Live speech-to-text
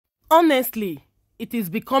Honestly, it is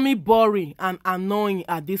becoming boring and annoying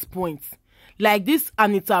at this point. Like this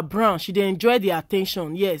Anita Brown, she dey enjoy the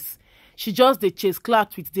attention, yes. She just dey chase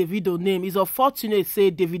clout with Davido name. It's unfortunate say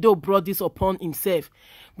Davido brought this upon himself.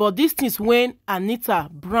 But these things when Anita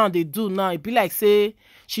Brown dey do now, it be like say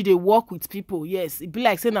she dey work with people, yes. It be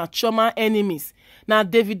like say na Chioma enemies. Na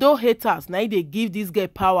Davido haters, na they give this girl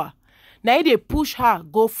power. Now they push her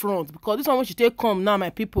go front because this one when she take come now, my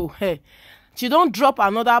people, hey, she don't drop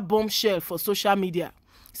another bombshell for social media.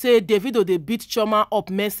 Say Davido they beat Chioma up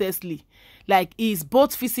mercilessly, like he's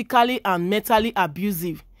both physically and mentally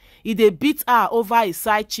abusive. He dey beat her over his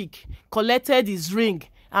side chick, collected his ring,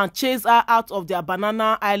 and chased her out of their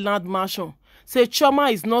Banana Island mansion. Say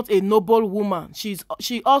Chioma is not a noble woman.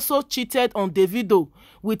 She also cheated on Davido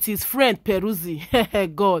with his friend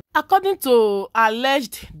Peruzzi. God. According to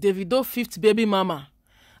alleged Davido fifth baby mama,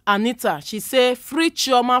 Anita, she say free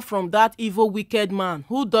Chioma from that evil wicked man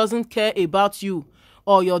who doesn't care about you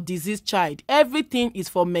or your deceased child. Everything is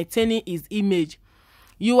for maintaining his image.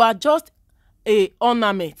 You are just a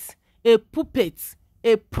ornament, a puppet,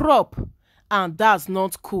 a prop, and that's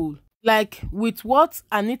not cool. Like with what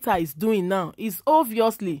Anita is doing now, is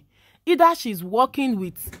obviously either she's working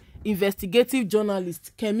with investigative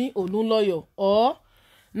journalist Kemi Olunloyo or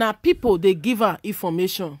na people they give her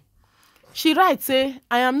information. She writes say,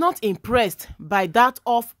 I am not impressed by that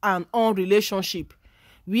off and on relationship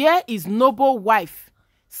where his noble wife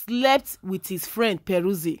slept with his friend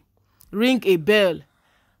Peruzzi. Ring a bell.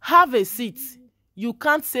 Have a seat. You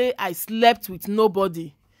can't say I slept with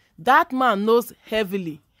nobody. That man knows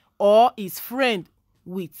heavily or his friend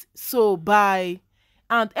with. So bye.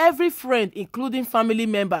 And every friend, including family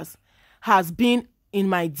members, has been in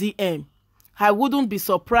my DM. I wouldn't be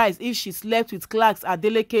surprised if she slept with Clarks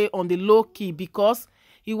Adeleke on the low key because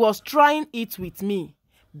he was trying it with me,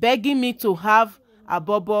 begging me to have a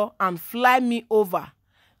bubble and fly me over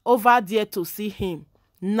there to see him.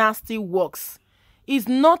 Nasty works. It's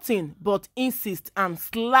nothing but insist and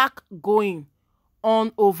slack going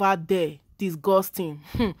on over there. Disgusting.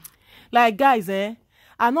 Like guys, I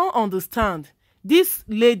don't understand. This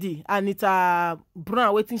lady, Anita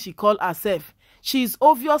Brown, wetin she call herself, she's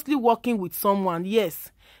obviously working with someone,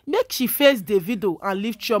 yes. Make she face Davido and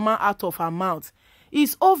leave Chioma out of her mouth.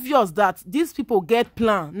 It's obvious that these people get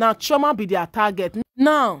plan. Now Chioma be their target.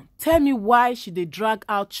 Now, tell me why she dey drag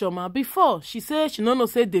out Chioma. Before, she say she no know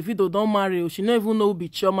say Davido don't marry or she no even know who be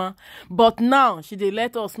Chioma. But now, she dey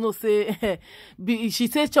let us know say, she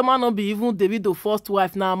say Chioma no be even Davido first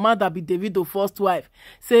wife. Now, Amanda be Davido first wife.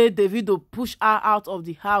 Say Davido push her out of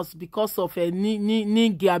the house because of a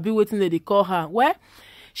Nigi, I be waiting that they call her. Well,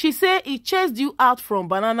 she say he chased you out from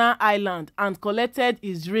Banana Island and collected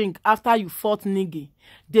his ring after you fought Nigi.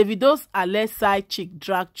 Davido's alleged side chick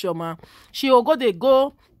drag Chioma. She will go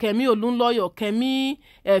Kemi Olunloyo, Kemi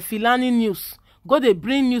Filani news. Go dey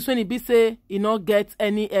bring news when he be say he no get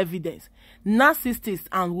any evidence. Narcissist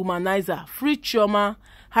and womanizer. Free Chioma.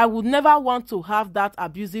 I would never want to have that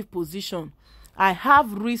abusive position. I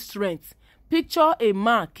have restraint. Picture a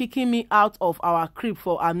man kicking me out of our crib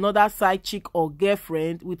for another side chick or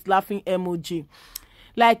girlfriend with laughing emoji.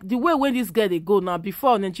 Like the way when this girl they go now,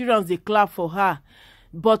 before Nigerians they clap for her.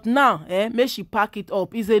 But now, make she pack it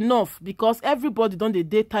up is enough because everybody don't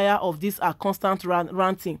they tire of this constant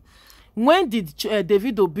ranting. When did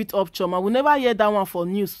Davido beat up Chioma? We never hear that one for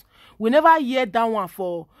news. We never hear that one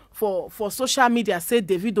for social media say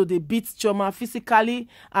Davido they beat Chioma physically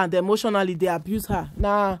and emotionally they abuse her.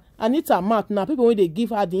 Now Anita Mark, now people when they give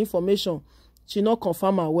her the information, she not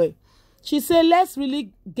confirm her way. She say let's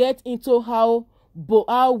really get into how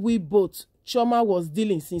we both Chioma was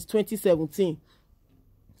dealing since 2017.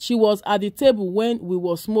 She was at the table when we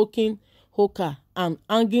were smoking hookah and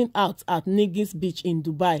hanging out at Nigi's beach in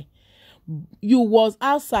Dubai. You was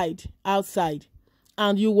outside,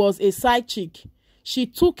 and you was a side chick. She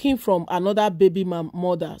took him from another baby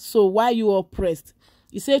mother. So why you oppressed?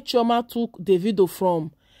 He said Chioma took Davido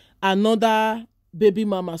from another baby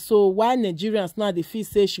mama. So why Nigerians now they feel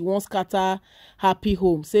say she wants scatter happy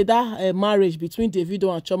home? Say that marriage between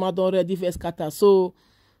Davido and Chioma don't already first scatter. So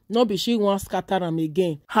no be she wants scatter them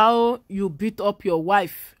again. How you beat up your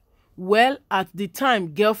wife? Well, at the time,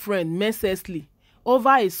 girlfriend mercilessly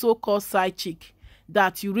over a so-called side chick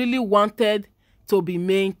that you really wanted to be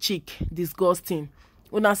main chick. Disgusting.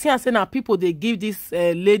 When I see and say now people they give this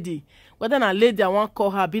lady, whether na lady I want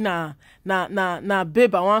call her, be na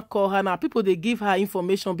babe I want call her. Now people they give her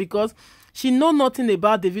information because she know nothing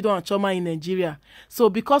about Davido and Chioma in Nigeria. So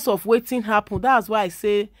because of waiting happen, that's why I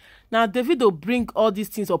say now Davido bring all these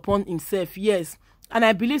things upon himself. Yes, and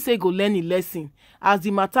I believe say go learn a lesson as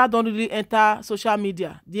the matter don't really enter social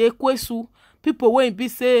media. The Xpose people wey be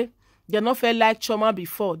say they no feel like Chioma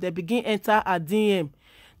before, they begin enter a DM.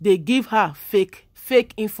 They give her fake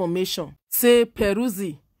information. Say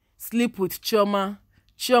Peruzzi sleep with Chioma.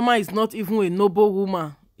 Chioma is not even a noble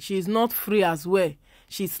woman. She is not free as well.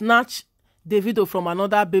 She snatched Davido from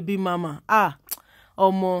another baby mama.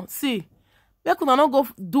 Omo, see, make una no go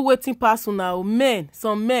do wetin pass una. Men,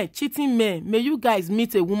 some men, cheating men, may you guys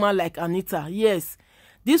meet a woman like Anita. Yes,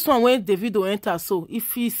 this one when Davido enter, so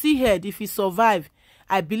if he see head, if he survive,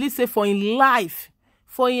 I believe say for in life,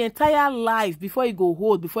 for his entire life, before he go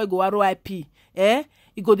hold, before he go RIP,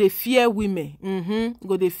 he go dey fear women. He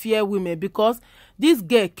go dey fear women because this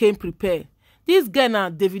girl came prepared. This girl na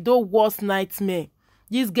Davido worst nightmare.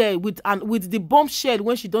 This girl with the bombshell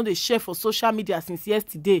when she don dey share for social media since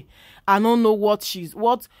yesterday. I don't know what is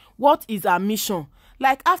her mission.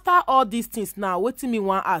 Like after all these things now, wetin me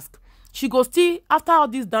wan ask? She go still, after all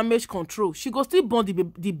this damage control, she go still born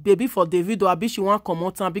the baby for Davido, abi she wan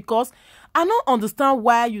comot am? Because I don't understand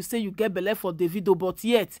why you say you get belle for Davido, but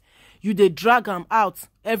yet you dey drag am out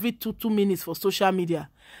every two minutes for social media.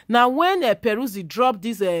 Now when Peruzzi drop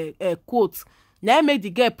this quote, now make the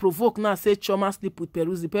girl provoke now, say Chioma sleep with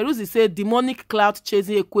Peruzzi. Peruzzi say demonic cloud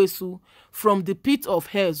chasing Xpose from the pit of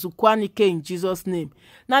hell, Zukwanike in Jesus' name.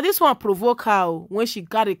 Now this one provoke her when she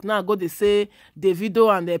got it now go they say Davido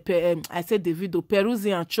and I said Davido,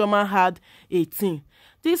 Peruzzi and Chioma had 18.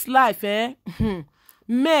 This life,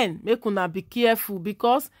 men, make una be careful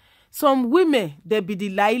because some women they be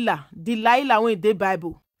Delilah when they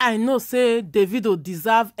Bible. I know say Davido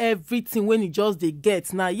deserve everything when he just dey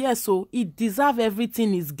get. Now, yes, so he deserve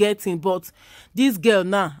everything he's getting, but this girl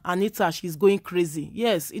now, Anita, she's going crazy.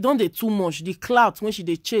 Yes, it don't dey too much. The clout when she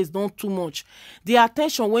dey chase don't too much. The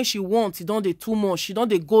attention when she wants, it don't dey too much. She don't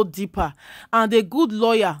dey go deeper. And a good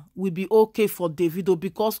lawyer will be okay for Davido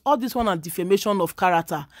because all this one are defamation of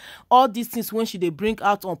character. All these things when she dey bring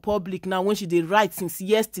out on public now, when she dey write since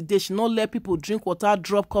yesterday, she not let people drink water,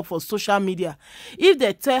 drop cup for social media. If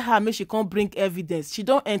they tell her make she can't bring evidence, she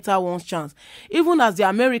don't enter one chance. Even as the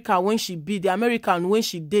American when she be, the American when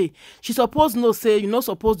she dey, she suppose no say you not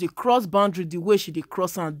supposed to cross boundary the way she dey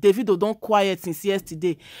cross, and Davido don't quiet since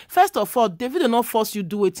yesterday. First of all, Davido not force you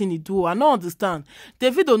do wetin he do. I don't understand.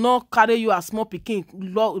 Davido not carry you as small pikin,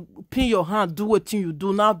 pin your hand, do wetin you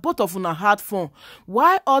do. Now both of una hard fun.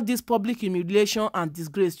 Why all this public humiliation and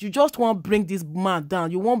disgrace? You just want bring this man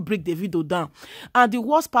down. You won't bring Davido down. And the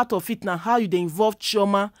worst part of it now, how you dey involve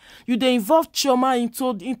Chioma. You dey involve Chioma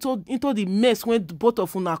into the mess when both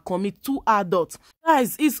of una commit, two adults.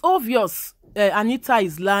 Guys, it's obvious Anita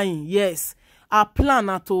is lying. Yes, her plan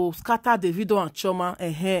na to scatter Davido and Chioma.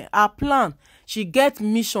 Her plan, she get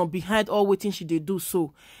mission behind all wetin she dey do.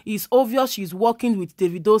 So it's obvious she's working with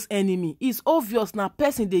Davido's enemy. It's obvious na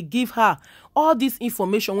person dey give her all this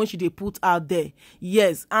information when she dey put out there.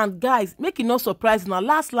 Yes, and guys, make it not surprise now.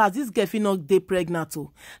 Last this girl fit not dey pregnant.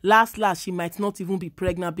 Last she might not even be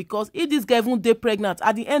pregnant, because if this girl even dey pregnant,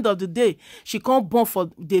 at the end of the day, she can't born for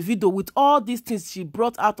Davido with all these things she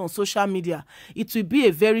brought out on social media. It will be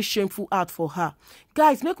a very shameful act for her.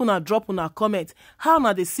 Guys, make una drop una comment. How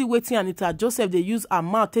now they see wetin Anita Joseph they use her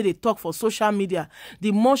mouth till they talk for social media.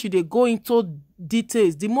 The more she they go into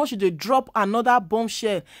details, the more she dey drop another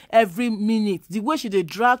bombshell every minute. The way she dey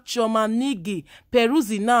drag Chioma, Nigi,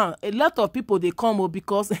 Peruzzi now, a lot of people they come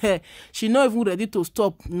because she not even ready to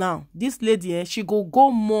stop now. This lady, she go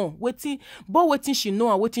more waiting, but waiting she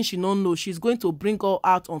know and waiting she don't know. She's going to bring all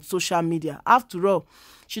out on social media. After all,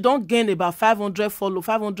 she don't gain about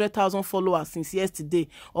 500,000 followers since yesterday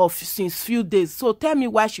or since few days. So tell me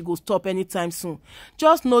why she go stop anytime soon.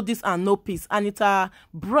 Just know this and no peace. Anita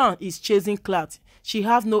Brown is chasing clout. She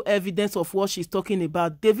have no evidence of what she's talking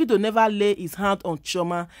about. Davido never lay his hand on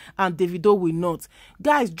Chioma, and Davido will not.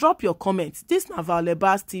 Guys, drop your comments. This is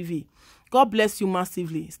Davido'S TV. God bless you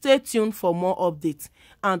massively. Stay tuned for more updates.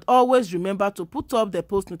 And always remember to put up the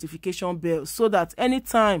post notification bell so that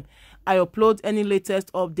anytime I upload any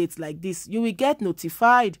latest updates like this, you will get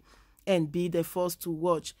notified and be the first to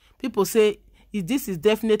watch. People say this is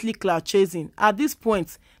definitely clout chasing. At this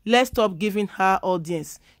point, let's stop giving her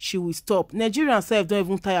audience. She will stop. Nigerians self don't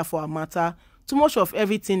even tire for her matter. Too much of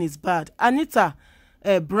everything is bad. Anita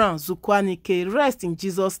Brown, Zukwanike, rest in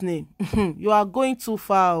Jesus' name. You are going too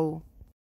far.